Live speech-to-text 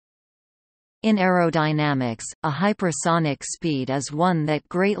In aerodynamics, a hypersonic speed is one that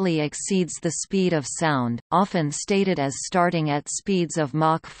greatly exceeds the speed of sound, often stated as starting at speeds of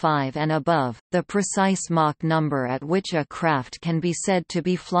Mach 5 and above. The precise Mach number at which a craft can be said to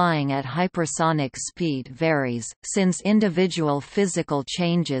be flying at hypersonic speed varies, since individual physical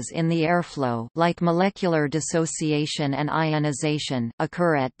changes in the airflow, like molecular dissociation and ionization,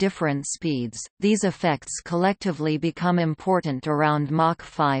 occur at different speeds. These effects collectively become important around Mach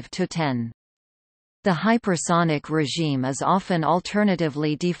 5 to 10. The hypersonic regime is often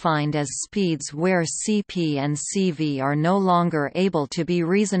alternatively defined as speeds where Cp and Cv are no longer able to be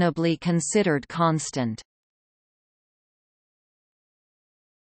reasonably considered constant.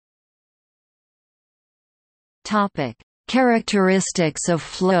 Topic: Characteristics of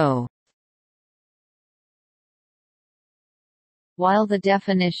flow. While the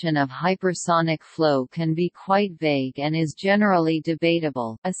definition of hypersonic flow can be quite vague and is generally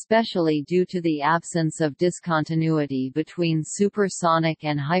debatable, especially due to the absence of discontinuity between supersonic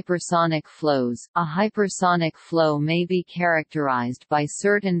and hypersonic flows, a hypersonic flow may be characterized by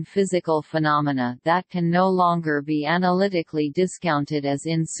certain physical phenomena that can no longer be analytically discounted as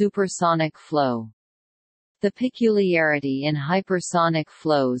in supersonic flow. The peculiarity in hypersonic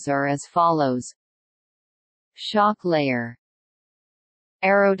flows are as follows: shock layer,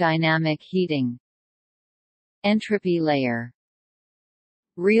 aerodynamic heating, entropy layer,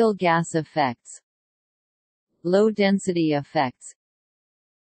 real gas effects, low-density effects,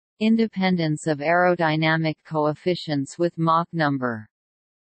 independence of aerodynamic coefficients with Mach number.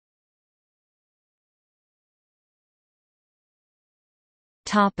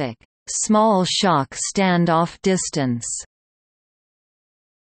 Small shock standoff distance.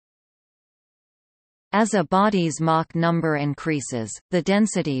 As a body's Mach number increases, the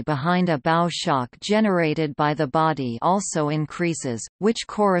density behind a bow shock generated by the body also increases, which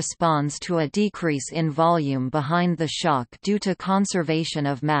corresponds to a decrease in volume behind the shock due to conservation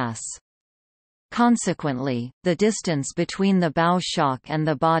of mass. Consequently, the distance between the bow shock and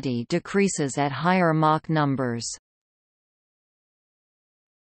the body decreases at higher Mach numbers.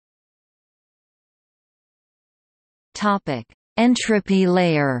 Entropy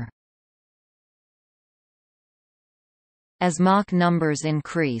layer. As Mach numbers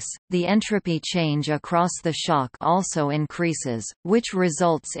increase, the entropy change across the shock also increases, which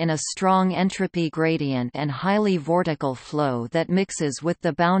results in a strong entropy gradient and highly vortical flow that mixes with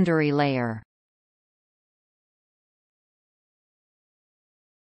the boundary layer.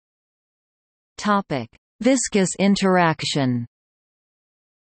 Viscous interaction.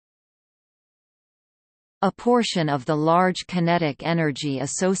 A portion of the large kinetic energy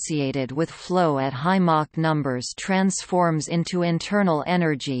associated with flow at high Mach numbers transforms into internal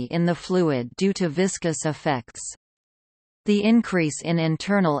energy in the fluid due to viscous effects. The increase in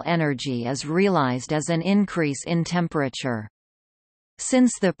internal energy is realized as an increase in temperature.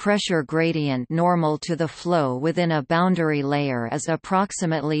 Since the pressure gradient normal to the flow within a boundary layer is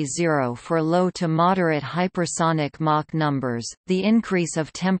approximately zero for low to moderate hypersonic Mach numbers, the increase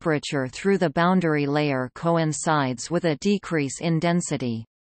of temperature through the boundary layer coincides with a decrease in density.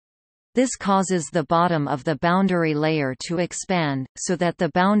 This causes the bottom of the boundary layer to expand, so that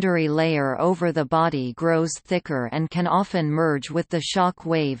the boundary layer over the body grows thicker and can often merge with the shock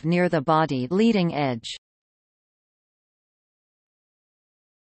wave near the body leading edge.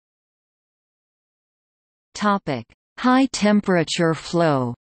 High-temperature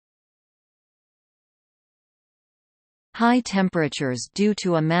flow. High temperatures due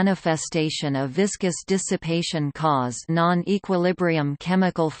to a manifestation of viscous dissipation cause non-equilibrium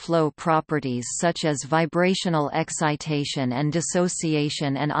chemical flow properties such as vibrational excitation and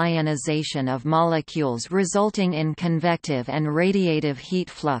dissociation and ionization of molecules, resulting in convective and radiative heat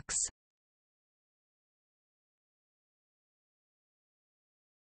flux.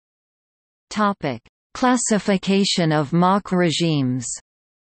 Classification of Mach regimes.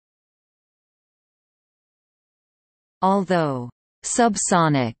 Although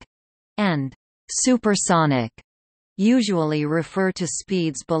subsonic and supersonic usually refer to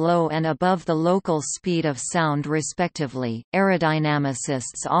speeds below and above the local speed of sound respectively,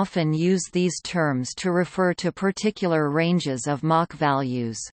 aerodynamicists often use these terms to refer to particular ranges of Mach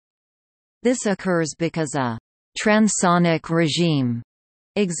values. This occurs because a transonic regime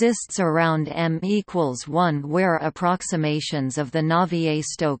exists around m equals 1 where approximations of the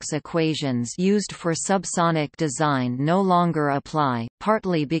Navier-Stokes equations used for subsonic design no longer apply,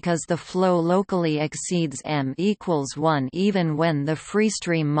 partly because the flow locally exceeds m equals 1 even when the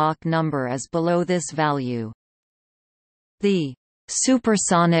freestream Mach number is below this value. The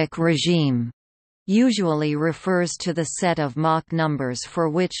supersonic regime usually refers to the set of Mach numbers for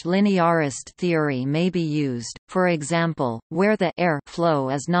which linearist theory may be used, for example, where the air flow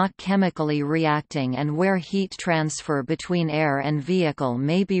is not chemically reacting and where heat transfer between air and vehicle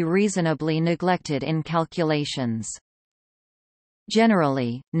may be reasonably neglected in calculations.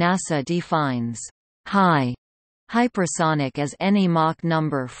 Generally, NASA defines high hypersonic as any Mach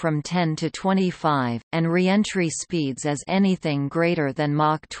number from 10 to 25, and reentry speeds as anything greater than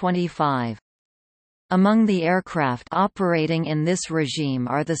Mach 25. Among the aircraft operating in this regime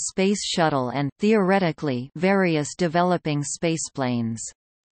are the Space Shuttle and, theoretically, various developing spaceplanes.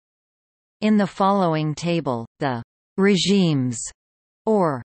 In the following table, the regimes,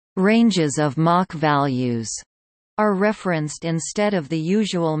 or ranges of Mach values, are referenced instead of the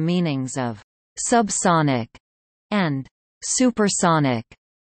usual meanings of subsonic and supersonic.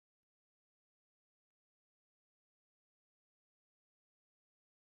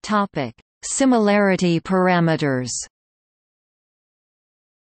 Topic: Similarity parameters.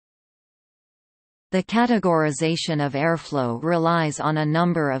 The categorization of airflow relies on a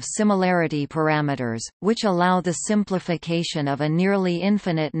number of similarity parameters, which allow the simplification of a nearly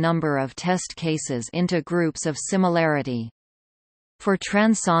infinite number of test cases into groups of similarity. For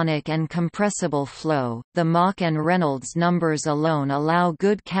transonic and compressible flow, the Mach and Reynolds numbers alone allow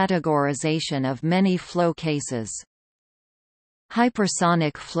good categorization of many flow cases.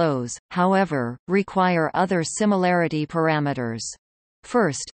 Hypersonic flows, however, require other similarity parameters.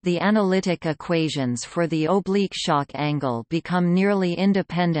 First, the analytic equations for the oblique shock angle become nearly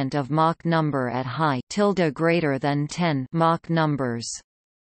independent of Mach number at high greater than 10 Mach numbers.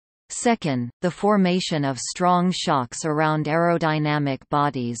 Second, the formation of strong shocks around aerodynamic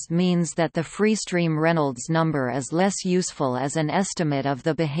bodies means that the freestream Reynolds number is less useful as an estimate of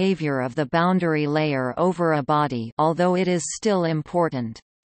the behavior of the boundary layer over a body, although it is still important.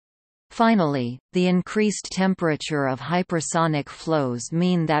 Finally, the increased temperature of hypersonic flows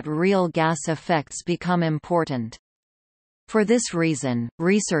mean that real gas effects become important. For this reason,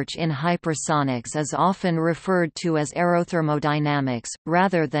 research in hypersonics is often referred to as aerothermodynamics,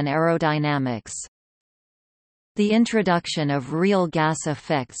 rather than aerodynamics. The introduction of real gas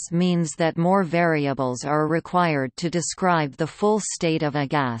effects means that more variables are required to describe the full state of a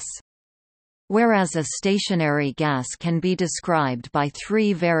gas. Whereas a stationary gas can be described by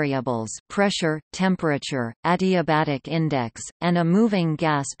three variables: pressure, temperature, adiabatic index, and a moving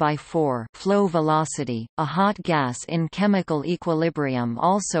gas by four: flow velocity. A hot gas in chemical equilibrium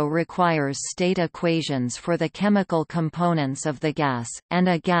also requires state equations for the chemical components of the gas, and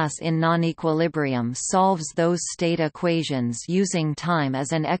a gas in non-equilibrium solves those state equations using time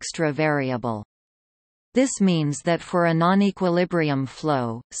as an extra variable. This means that for a non-equilibrium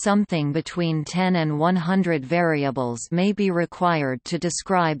flow, something between 10 and 100 variables may be required to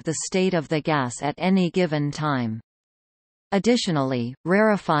describe the state of the gas at any given time. Additionally,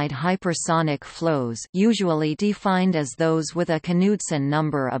 rarefied hypersonic flows, usually defined as those with a Knudsen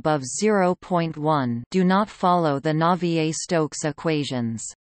number above 0.1, do not follow the Navier-Stokes equations.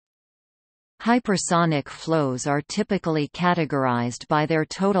 Hypersonic flows are typically categorized by their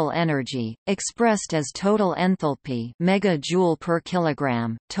total energy, expressed as total enthalpy megajoule per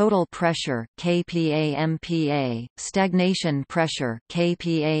kilogram, total pressure kPa/MPa, stagnation pressure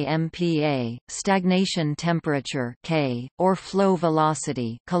kPa/MPa, stagnation temperature K, or flow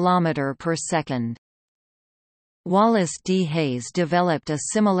velocity kilometer per second. Wallace D. Hayes developed a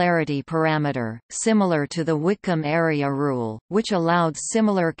similarity parameter, similar to the Whitcomb area rule, which allowed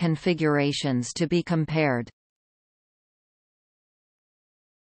similar configurations to be compared.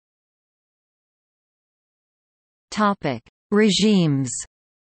 Regimes.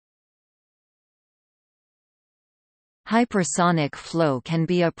 Hypersonic flow can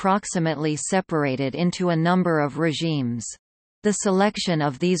be approximately separated into a number of regimes. The selection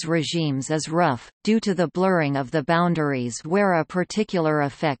of these regimes is rough, due to the blurring of the boundaries where a particular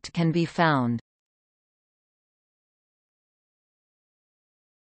effect can be found.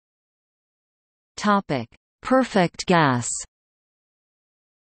 Perfect gas.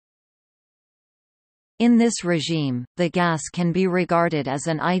 In this regime, the gas can be regarded as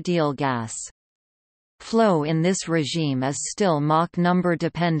an ideal gas. Flow in this regime is still Mach number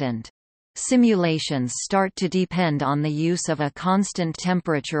dependent. Simulations start to depend on the use of a constant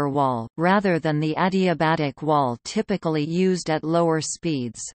temperature wall, rather than the adiabatic wall typically used at lower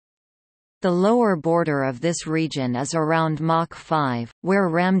speeds. The lower border of this region is around Mach 5, where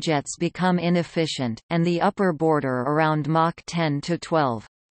ramjets become inefficient, and the upper border around Mach 10 to 12.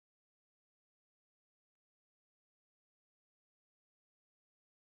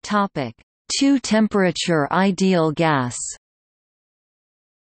 Two-temperature ideal gas.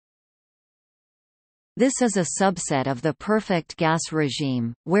 This is a subset of the perfect gas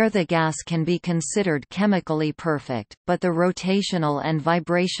regime, where the gas can be considered chemically perfect, but the rotational and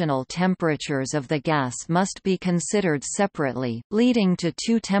vibrational temperatures of the gas must be considered separately, leading to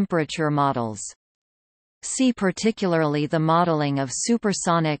two temperature models. See particularly the modeling of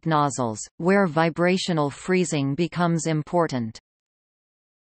supersonic nozzles, where vibrational freezing becomes important.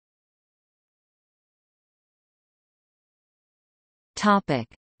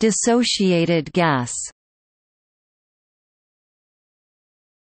 Dissociated gas.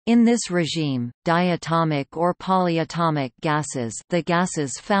 In this regime, diatomic or polyatomic gases, the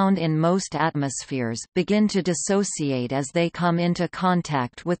gases found in most atmospheres, begin to dissociate as they come into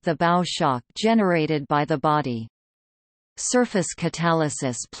contact with the bow shock generated by the body. Surface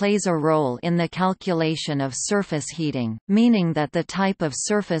catalysis plays a role in the calculation of surface heating, meaning that the type of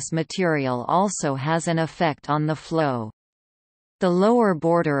surface material also has an effect on the flow. The lower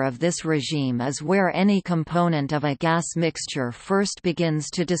border of this regime is where any component of a gas mixture first begins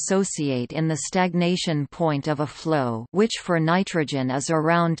to dissociate in the stagnation point of a flow, which for nitrogen is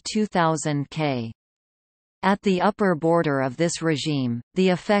around 2000 K. At the upper border of this regime, the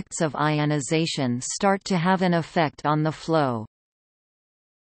effects of ionization start to have an effect on the flow.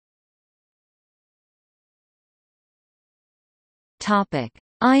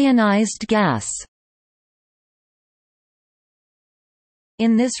 Ionized gas.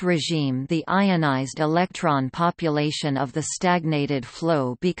 In this regime, the ionized electron population of the stagnated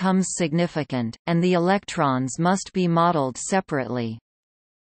flow becomes significant, and the electrons must be modeled separately.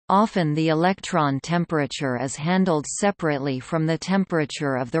 Often the electron temperature is handled separately from the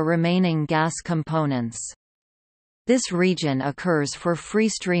temperature of the remaining gas components. This region occurs for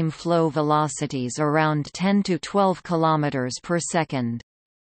freestream flow velocities around 10 to 12 km per second.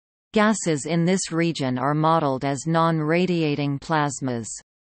 Gases in this region are modeled as non-radiating plasmas.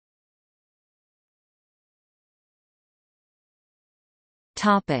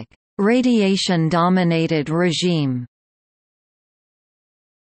 Radiation-dominated regime.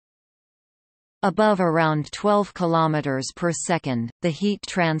 Above around 12 km per second, the heat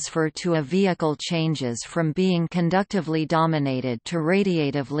transfer to a vehicle changes from being conductively dominated to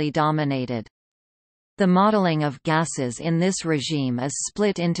radiatively dominated. The modeling of gases in this regime is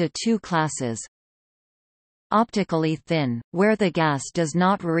split into two classes. Optically thin, where the gas does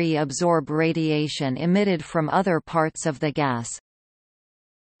not reabsorb radiation emitted from other parts of the gas.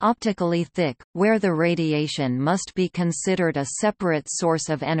 Optically thick, where the radiation must be considered a separate source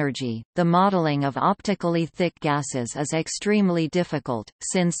of energy. The modeling of optically thick gases is extremely difficult,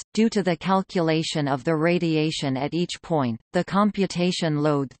 since, due to the calculation of the radiation at each point, the computation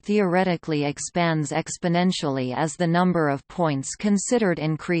load theoretically expands exponentially as the number of points considered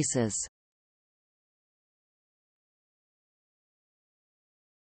increases.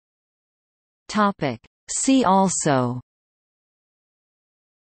 See also: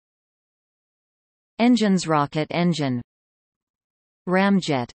 engines, rocket engine,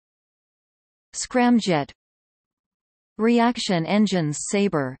 ramjet, scramjet, reaction engines,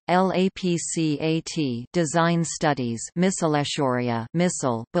 Sabre, LAPCAT design studies, Missilechoria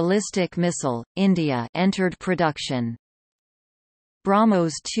missile, ballistic missile, India entered production,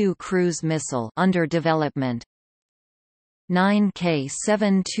 BrahMos 2 cruise missile under development,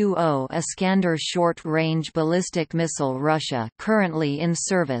 9K-720 Iskander short-range ballistic missile, Russia currently in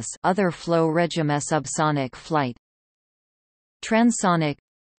service, other flow regime, subsonic flight, transonic,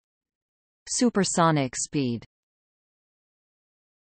 supersonic speed.